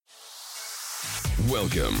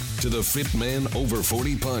Welcome to the Fit Man Over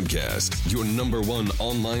 40 podcast, your number one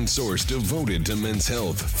online source devoted to men's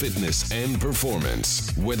health, fitness, and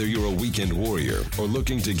performance. Whether you're a weekend warrior or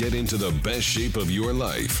looking to get into the best shape of your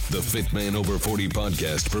life, the Fit Man Over 40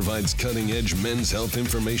 podcast provides cutting-edge men's health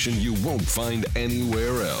information you won't find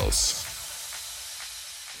anywhere else.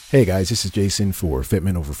 Hey guys, this is Jason for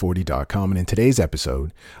FitmanOver40.com, and in today's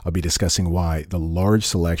episode, I'll be discussing why the large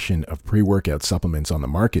selection of pre-workout supplements on the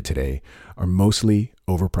market today are mostly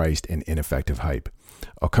overpriced and ineffective hype.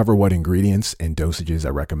 I'll cover what ingredients and dosages I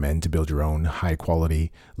recommend to build your own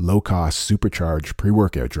high-quality, low-cost, supercharged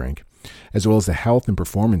pre-workout drink, as well as the health and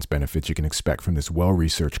performance benefits you can expect from this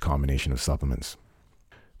well-researched combination of supplements.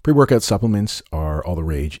 Pre-workout supplements are all the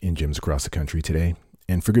rage in gyms across the country today,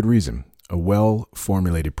 and for good reason. A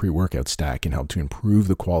well-formulated pre-workout stack can help to improve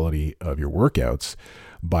the quality of your workouts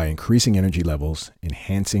by increasing energy levels,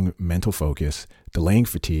 enhancing mental focus, delaying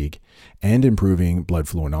fatigue, and improving blood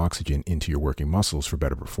flow and oxygen into your working muscles for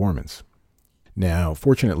better performance. Now,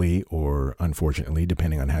 fortunately or unfortunately,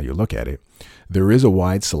 depending on how you look at it, there is a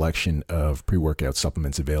wide selection of pre-workout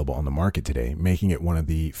supplements available on the market today, making it one of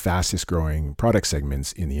the fastest growing product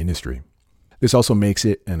segments in the industry. This also makes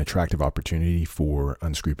it an attractive opportunity for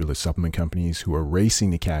unscrupulous supplement companies who are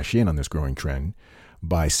racing to cash in on this growing trend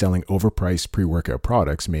by selling overpriced pre-workout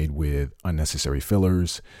products made with unnecessary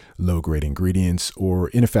fillers, low-grade ingredients, or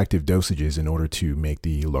ineffective dosages in order to make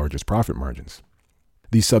the largest profit margins.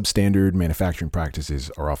 These substandard manufacturing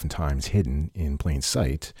practices are oftentimes hidden in plain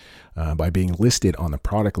sight by being listed on the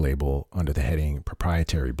product label under the heading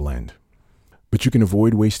proprietary blend. But you can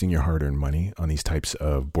avoid wasting your hard-earned money on these types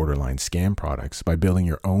of borderline scam products by building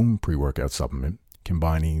your own pre-workout supplement,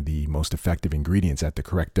 combining the most effective ingredients at the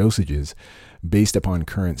correct dosages based upon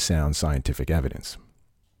current sound scientific evidence.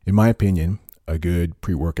 In my opinion, a good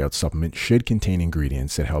pre-workout supplement should contain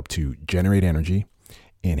ingredients that help to generate energy,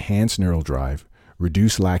 enhance neural drive,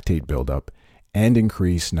 reduce lactate buildup, and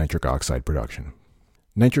increase nitric oxide production.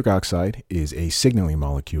 Nitric oxide is a signaling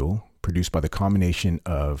molecule produced by the combination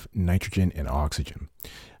of nitrogen and oxygen.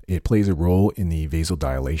 It plays a role in the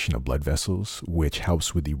vasodilation of blood vessels, which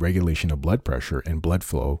helps with the regulation of blood pressure and blood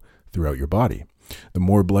flow throughout your body. The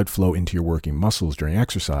more blood flow into your working muscles during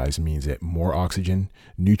exercise means that more oxygen,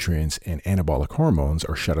 nutrients, and anabolic hormones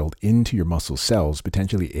are shuttled into your muscle cells,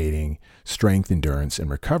 potentially aiding strength, endurance, and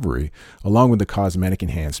recovery, along with the cosmetic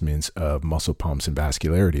enhancements of muscle pumps and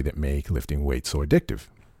vascularity that make lifting weights so addictive.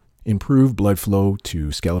 Improved blood flow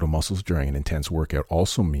to skeletal muscles during an intense workout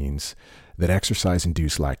also means that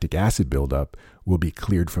exercise-induced lactic acid buildup will be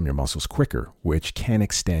cleared from your muscles quicker, which can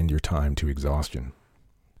extend your time to exhaustion.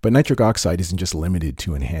 But nitric oxide isn't just limited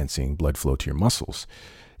to enhancing blood flow to your muscles.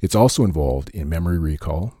 It's also involved in memory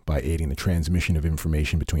recall by aiding the transmission of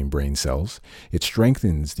information between brain cells. It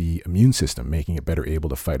strengthens the immune system, making it better able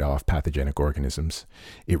to fight off pathogenic organisms.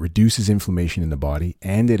 It reduces inflammation in the body,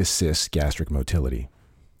 and it assists gastric motility.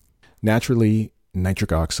 Naturally,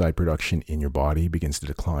 nitric oxide production in your body begins to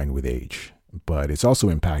decline with age, but it's also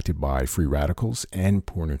impacted by free radicals and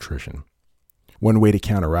poor nutrition. One way to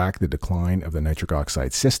counteract the decline of the nitric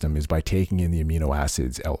oxide system is by taking in the amino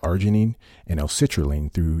acids L-arginine and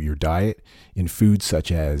L-citrulline through your diet in foods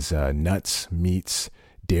such as nuts, meats,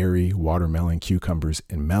 dairy, watermelon, cucumbers,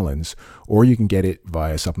 and melons, or you can get it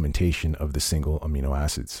via supplementation of the single amino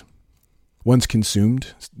acids. Once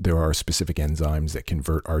consumed, there are specific enzymes that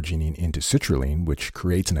convert arginine into citrulline, which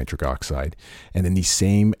creates nitric oxide, and then these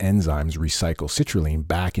same enzymes recycle citrulline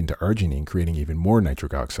back into arginine, creating even more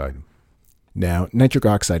nitric oxide. Now, nitric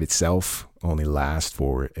oxide itself only lasts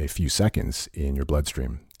for a few seconds in your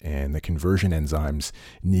bloodstream, and the conversion enzymes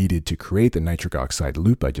needed to create the nitric oxide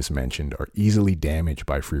loop I just mentioned are easily damaged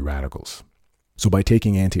by free radicals. So by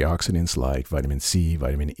taking antioxidants like vitamin C,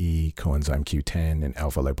 vitamin E, coenzyme Q10, and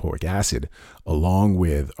alpha-lipoic acid, along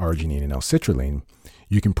with arginine and L-citrulline,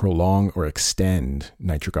 you can prolong or extend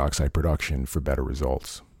nitric oxide production for better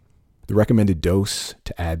results. The recommended dose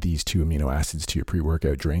to add these two amino acids to your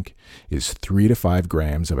pre-workout drink is 3 to 5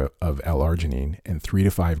 grams of L-arginine and 3 to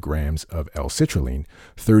 5 grams of L-citrulline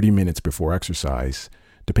 30 minutes before exercise,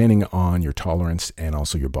 depending on your tolerance and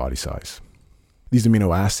also your body size. These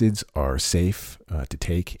amino acids are safe to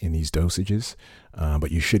take in these dosages,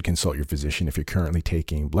 but you should consult your physician if you're currently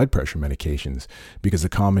taking blood pressure medications, because the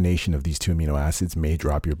combination of these two amino acids may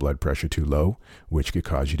drop your blood pressure too low, which could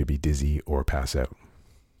cause you to be dizzy or pass out.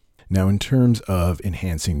 Now, in terms of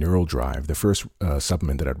enhancing neural drive, the first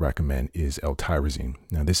supplement that I'd recommend is L-tyrosine.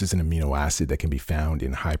 Now, this is an amino acid that can be found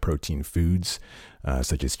in high-protein foods,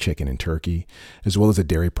 such as chicken and turkey, as well as the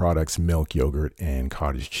dairy products, milk, yogurt, and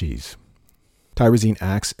cottage cheese. Tyrosine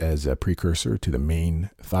acts as a precursor to the main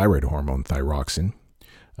thyroid hormone, thyroxine,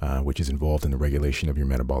 which is involved in the regulation of your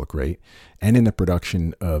metabolic rate and in the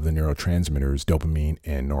production of the neurotransmitters dopamine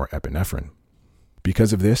and norepinephrine.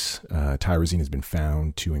 Because of this, tyrosine has been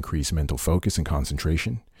found to increase mental focus and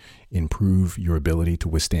concentration, improve your ability to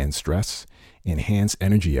withstand stress, enhance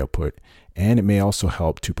energy output, and it may also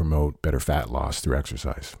help to promote better fat loss through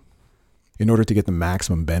exercise. In order to get the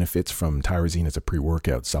maximum benefits from tyrosine as a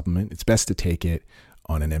pre-workout supplement, it's best to take it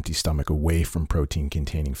on an empty stomach away from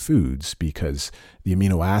protein-containing foods because the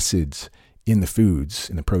amino acids in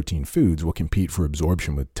the protein foods, will compete for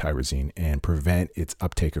absorption with tyrosine and prevent its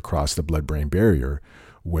uptake across the blood-brain barrier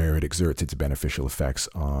where it exerts its beneficial effects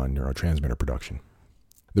on neurotransmitter production.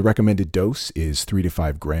 The recommended dose is 3 to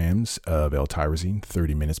 5 grams of L-tyrosine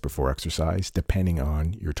 30 minutes before exercise, depending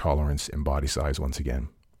on your tolerance and body size once again.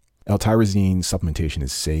 L-tyrosine supplementation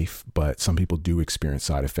is safe, but some people do experience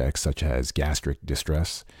side effects such as gastric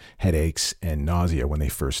distress, headaches, and nausea when they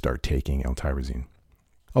first start taking L-tyrosine.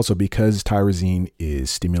 Also, because tyrosine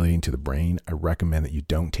is stimulating to the brain, I recommend that you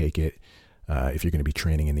don't take it if you're going to be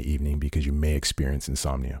training in the evening because you may experience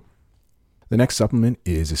insomnia. The next supplement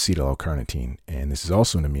is acetyl-L-carnitine, and this is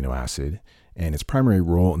also an amino acid, and its primary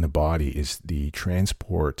role in the body is the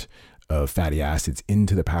transport of fatty acids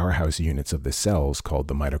into the powerhouse units of the cells called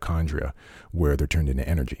the mitochondria, where they're turned into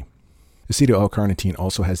energy. Acetyl-L-carnitine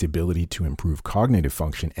also has the ability to improve cognitive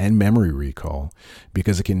function and memory recall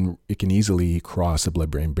because it can easily cross the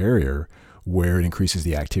blood-brain barrier where it increases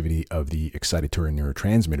the activity of the excitatory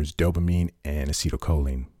neurotransmitters dopamine and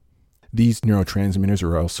acetylcholine. These neurotransmitters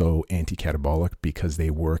are also anti-catabolic because they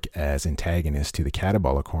work as antagonists to the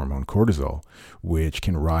catabolic hormone cortisol, which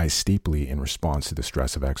can rise steeply in response to the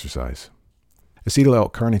stress of exercise.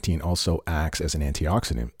 Acetyl-L-carnitine also acts as an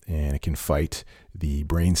antioxidant, and it can fight the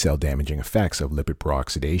brain cell damaging effects of lipid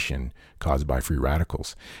peroxidation caused by free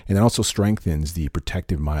radicals. And it also strengthens the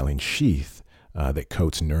protective myelin sheath that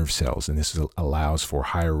coats nerve cells, and this allows for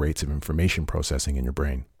higher rates of information processing in your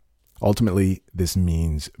brain. Ultimately, this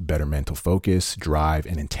means better mental focus, drive,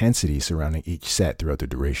 and intensity surrounding each set throughout the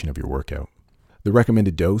duration of your workout. The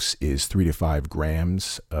recommended dose is 3 to 5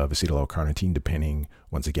 grams of acetyl-L-carnitine, depending,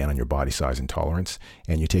 once again, on your body size and tolerance,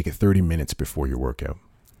 and you take it 30 minutes before your workout.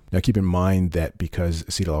 Now, keep in mind that because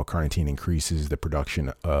acetyl-L-carnitine increases the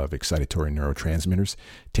production of excitatory neurotransmitters,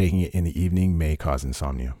 taking it in the evening may cause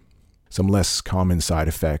insomnia. Some less common side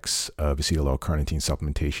effects of acetyl-L-carnitine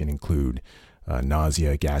supplementation include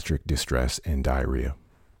nausea, gastric distress, and diarrhea.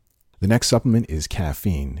 The next supplement is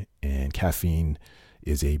caffeine, and caffeine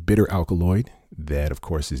is a bitter alkaloid that, of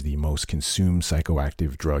course, is the most consumed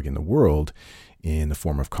psychoactive drug in the world in the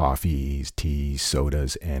form of coffees, teas,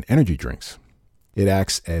 sodas, and energy drinks. It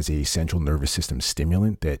acts as a central nervous system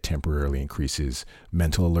stimulant that temporarily increases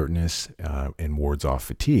mental alertness and wards off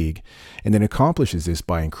fatigue, and then accomplishes this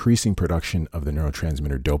by increasing production of the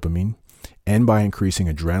neurotransmitter dopamine and by increasing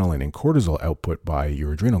adrenaline and cortisol output by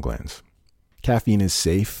your adrenal glands. Caffeine is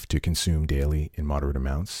safe to consume daily in moderate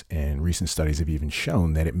amounts, and recent studies have even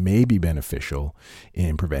shown that it may be beneficial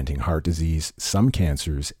in preventing heart disease, some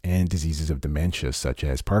cancers, and diseases of dementia such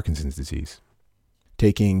as Parkinson's disease.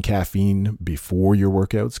 Taking caffeine before your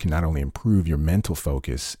workouts can not only improve your mental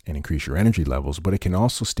focus and increase your energy levels, but it can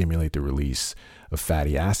also stimulate the release of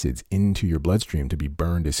fatty acids into your bloodstream to be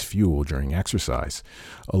burned as fuel during exercise,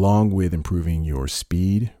 along with improving your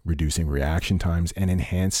speed, reducing reaction times, and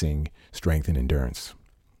enhancing strength and endurance.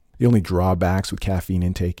 The only drawbacks with caffeine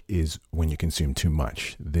intake is when you consume too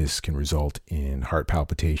much. This can result in heart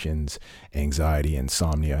palpitations, anxiety,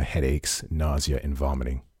 insomnia, headaches, nausea, and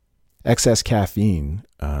vomiting. Excess caffeine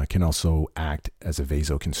can also act as a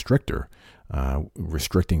vasoconstrictor,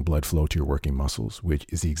 restricting blood flow to your working muscles, which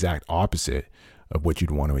is the exact opposite of what you'd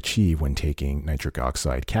want to achieve when taking nitric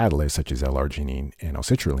oxide catalysts such as L-arginine and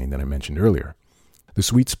L-citrulline that I mentioned earlier. The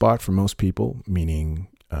sweet spot for most people, meaning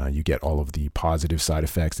you get all of the positive side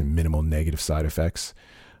effects and minimal negative side effects,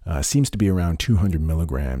 seems to be around 200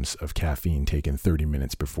 milligrams of caffeine taken 30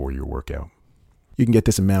 minutes before your workout. You can get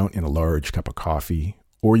this amount in a large cup of coffee,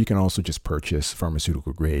 or you can also just purchase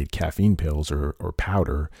pharmaceutical-grade caffeine pills or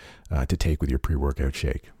powder to take with your pre-workout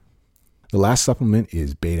shake. The last supplement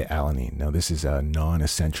is beta-alanine. Now, this is a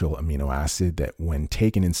non-essential amino acid that, when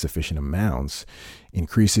taken in sufficient amounts,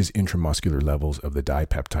 increases intramuscular levels of the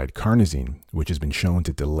dipeptide carnosine, which has been shown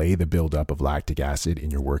to delay the buildup of lactic acid in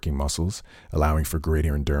your working muscles, allowing for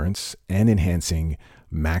greater endurance and enhancing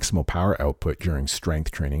maximal power output during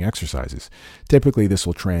strength training exercises. Typically, this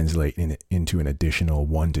will translate into an additional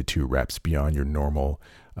 1 to 2 reps beyond your normal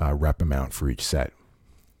rep amount for each set.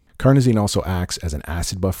 Carnosine also acts as an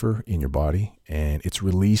acid buffer in your body, and it's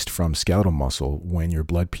released from skeletal muscle when your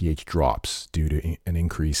blood pH drops due to an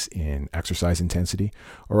increase in exercise intensity,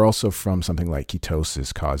 or also from something like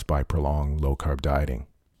ketosis caused by prolonged low-carb dieting.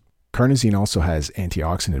 Carnosine also has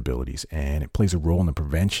antioxidant abilities, and it plays a role in the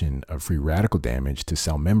prevention of free radical damage to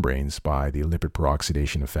cell membranes by the lipid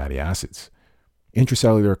peroxidation of fatty acids.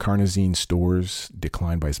 Intracellular carnosine stores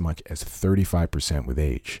decline by as much as 35% with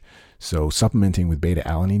age, so supplementing with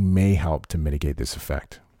beta-alanine may help to mitigate this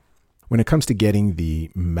effect. When it comes to getting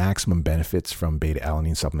the maximum benefits from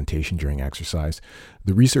beta-alanine supplementation during exercise,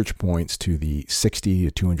 the research points to the 60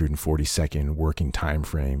 to 240 second working time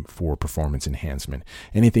frame for performance enhancement.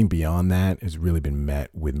 Anything beyond that has really been met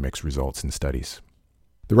with mixed results in studies.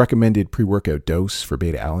 The recommended pre-workout dose for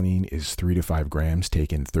beta-alanine is 3 to 5 grams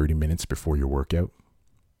taken 30 minutes before your workout.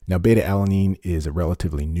 Now, beta-alanine is a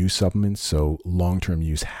relatively new supplement, so long-term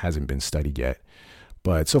use hasn't been studied yet.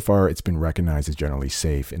 But so far, it's been recognized as generally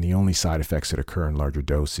safe, and the only side effects that occur in larger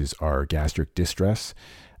doses are gastric distress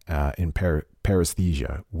and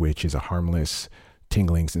paresthesia, which is a harmless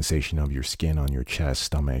tingling sensation of your skin on your chest,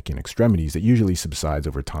 stomach, and extremities that usually subsides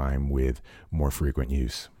over time with more frequent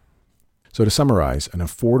use. So to summarize, an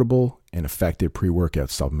affordable and effective pre-workout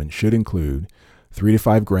supplement should include 3 to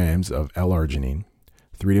 5 grams of L-arginine,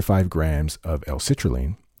 3 to 5 grams of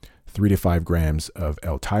L-citrulline, 3 to 5 grams of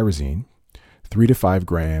L-tyrosine, 3 to 5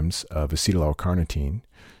 grams of acetyl L-carnitine,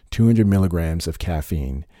 200 milligrams of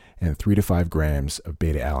caffeine, and 3 to 5 grams of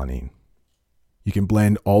beta-alanine. You can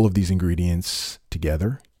blend all of these ingredients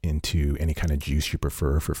together into any kind of juice you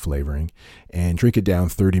prefer for flavoring and drink it down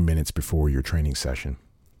 30 minutes before your training session.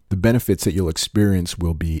 The benefits that you'll experience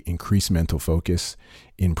will be increased mental focus,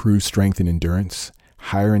 improved strength and endurance,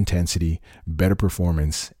 higher intensity, better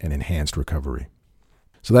performance, and enhanced recovery.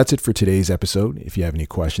 So that's it for today's episode. If you have any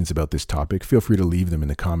questions about this topic, feel free to leave them in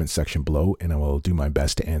the comments section below, and I will do my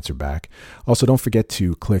best to answer back. Also, don't forget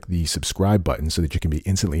to click the subscribe button so that you can be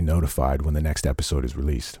instantly notified when the next episode is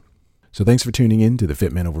released. So thanks for tuning in to the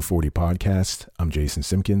Fit Men Over 40 podcast. I'm Jason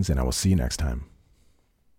Simpkins, and I will see you next time.